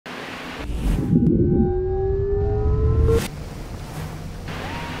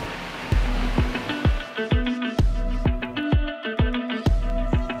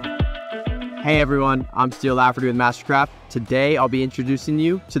Hey everyone, I'm Steele Lafferty with Mastercraft. Today I'll be introducing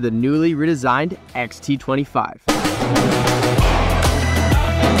you to the newly redesigned XT25.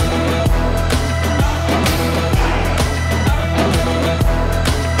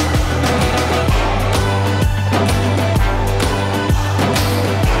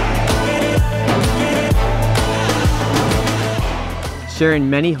 Sharing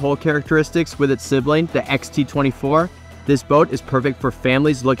many hull characteristics with its sibling, the XT24, this boat is perfect for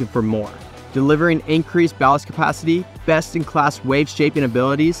families looking for more. Delivering increased ballast capacity, best-in-class wave shaping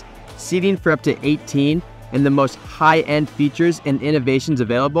abilities, seating for up to 18, and the most high-end features and innovations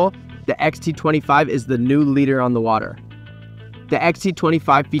available, the XT25 is the new leader on the water. The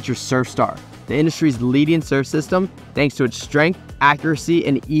XT25 features SurfStar, the industry's leading surf system, thanks to its strength, accuracy,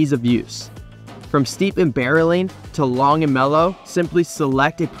 and ease of use. From steep and barreling to long and mellow, simply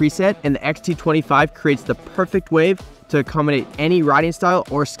select a preset and the XT25 creates the perfect wave to accommodate any riding style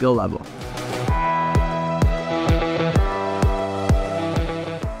or skill level.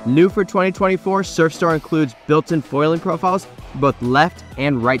 New for 2024, SurfStar includes built-in foiling profiles for both left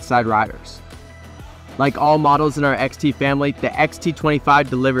and right side riders. Like all models in our XT family, the XT25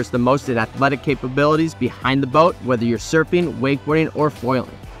 delivers the most in athletic capabilities behind the boat, whether you're surfing, wakeboarding, or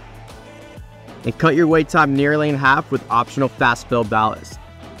foiling. And cut your wait time nearly in half with optional fast fill ballast.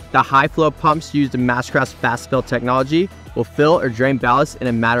 The high flow pumps used in Mastercraft's fast fill technology will fill or drain ballast in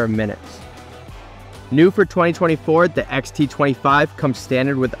a matter of minutes. New for 2024, the XT25 comes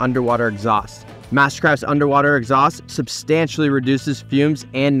standard with underwater exhaust. Mastercraft's underwater exhaust substantially reduces fumes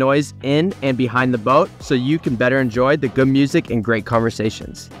and noise in and behind the boat, so you can better enjoy the good music and great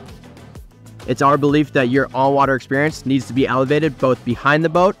conversations. It's our belief that your on-water experience needs to be elevated both behind the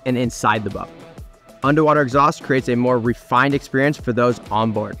boat and inside the boat. Underwater exhaust creates a more refined experience for those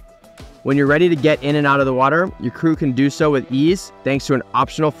on board. When you're ready to get in and out of the water, your crew can do so with ease thanks to an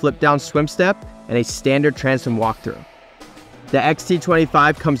optional flip-down swim step and a standard transom walkthrough. The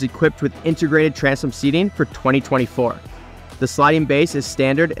XT25 comes equipped with integrated transom seating for 2024. The sliding base is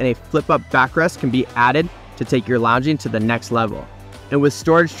standard and a flip-up backrest can be added to take your lounging to the next level. And with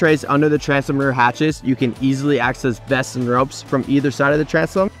storage trays under the transom rear hatches, you can easily access vests and ropes from either side of the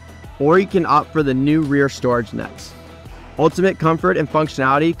transom, or you can opt for the new rear storage nets. Ultimate comfort and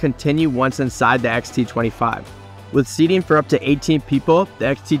functionality continue once inside the XT25. With seating for up to 18 people, the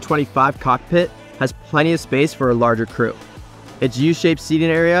XT25 cockpit has plenty of space for a larger crew. Its U-shaped seating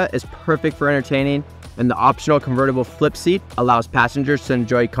area is perfect for entertaining, and the optional convertible flip seat allows passengers to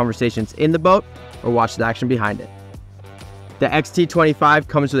enjoy conversations in the boat or watch the action behind it. The XT25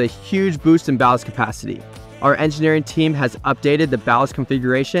 comes with a huge boost in ballast capacity. Our engineering team has updated the ballast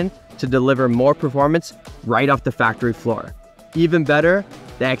configuration to deliver more performance right off the factory floor. Even better,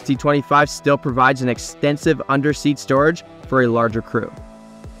 the XT25 still provides an extensive under-seat storage for a larger crew.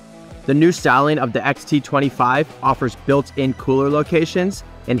 The new styling of the XT25 offers built-in cooler locations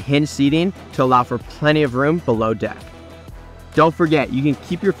and hinge seating to allow for plenty of room below deck. Don't forget, you can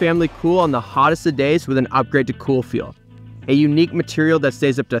keep your family cool on the hottest of days with an upgrade to Cool Feel, a unique material that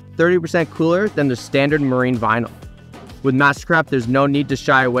stays up to 30% cooler than the standard marine vinyl. With Mastercraft, there's no need to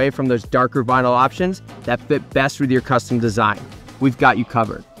shy away from those darker vinyl options that fit best with your custom design. We've got you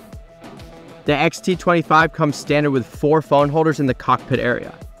covered. The XT25 comes standard with 4 phone holders in the cockpit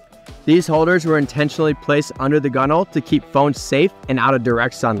area. These holders were intentionally placed under the gunnel to keep phones safe and out of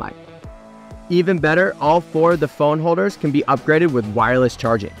direct sunlight. Even better, all 4 of the phone holders can be upgraded with wireless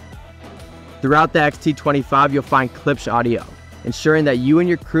charging. Throughout the XT25, you'll find Klipsch audio, ensuring that you and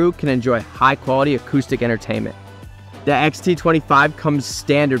your crew can enjoy high-quality acoustic entertainment. The XT25 comes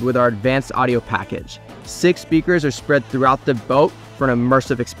standard with our advanced audio package. 6 speakers are spread throughout the boat for an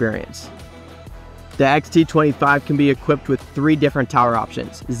immersive experience. The XT25 can be equipped with 3 different tower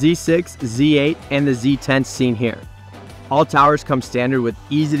options, Z6, Z8, and the Z10 seen here. All towers come standard with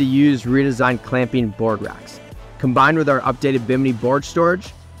easy-to-use redesigned clamping board racks. Combined with our updated Bimini board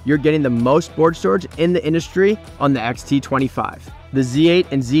storage, you're getting the most board storage in the industry on the XT25. The Z8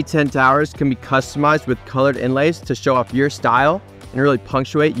 and Z10 towers can be customized with colored inlays to show off your style and really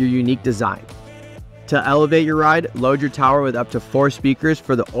punctuate your unique design. To elevate your ride, load your tower with up to 4 speakers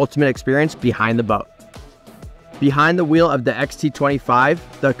for the ultimate experience behind the boat. Behind the wheel of the XT25,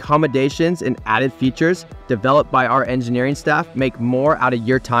 the accommodations and added features developed by our engineering staff make more out of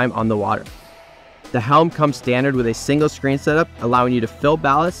your time on the water. The helm comes standard with a single screen setup, allowing you to fill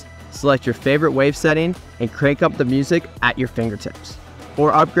ballast, select your favorite wave setting, and crank up the music at your fingertips.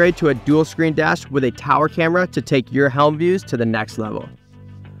 Or upgrade to a dual screen dash with a tower camera to take your helm views to the next level.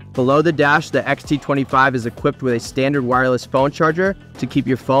 Below the dash, the XT25 is equipped with a standard wireless phone charger to keep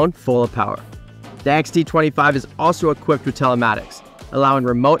your phone full of power. The XT25 is also equipped with telematics, allowing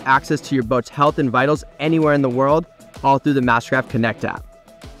remote access to your boat's health and vitals anywhere in the world, all through the Mastercraft Connect app.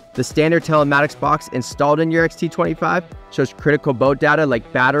 The standard telematics box installed in your XT25 shows critical boat data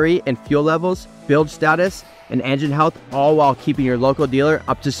like battery and fuel levels, build status, and engine health, all while keeping your local dealer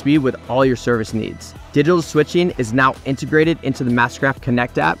up to speed with all your service needs. Digital switching is now integrated into the Mastercraft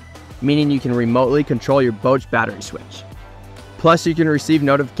Connect app, meaning you can remotely control your boat's battery switch. Plus, you can receive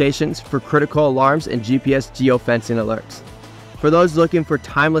notifications for critical alarms and GPS geofencing alerts. For those looking for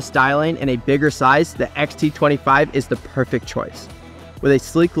timeless styling and a bigger size, the XT25 is the perfect choice. With a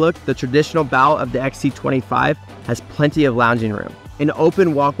sleek look, the traditional bow of the XT25 has plenty of lounging room. An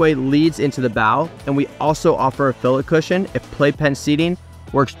open walkway leads into the bow, and we also offer a fillet cushion if playpen seating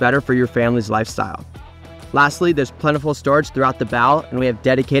works better for your family's lifestyle. Lastly, there's plentiful storage throughout the bow, and we have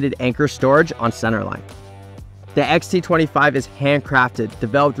dedicated anchor storage on centerline. The XT25 is handcrafted,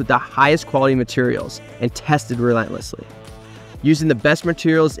 developed with the highest quality materials, and tested relentlessly. Using the best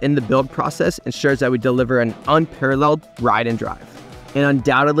materials in the build process ensures that we deliver an unparalleled ride and drive, and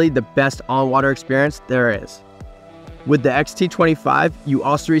undoubtedly the best on-water experience there is. With the XT25, you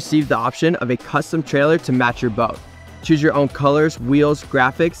also receive the option of a custom trailer to match your boat. Choose your own colors, wheels,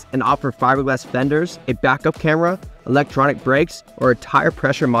 graphics, and offer fiberglass fenders, a backup camera, electronic brakes, or a tire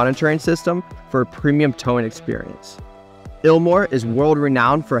pressure monitoring system for a premium towing experience. Ilmor is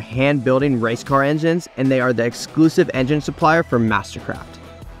world-renowned for hand-building race car engines, and they are the exclusive engine supplier for Mastercraft.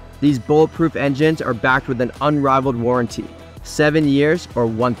 These bulletproof engines are backed with an unrivaled warranty, 7 years or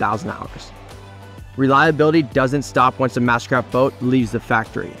 1,000 hours. Reliability doesn't stop once a Mastercraft boat leaves the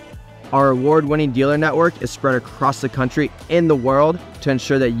factory. Our award-winning dealer network is spread across the country and the world to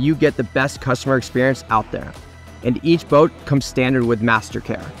ensure that you get the best customer experience out there. And each boat comes standard with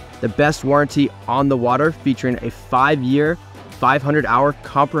MasterCare, the best warranty on the water, featuring a 5-year, 500-hour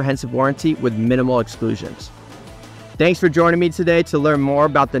comprehensive warranty with minimal exclusions. Thanks for joining me today to learn more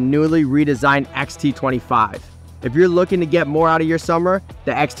about the newly redesigned XT25. If you're looking to get more out of your summer,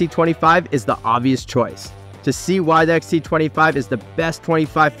 the XT25 is the obvious choice. To see why the XT25 is the best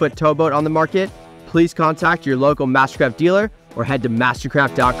 25-foot towboat on the market, please contact your local Mastercraft dealer or head to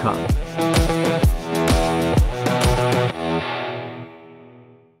mastercraft.com.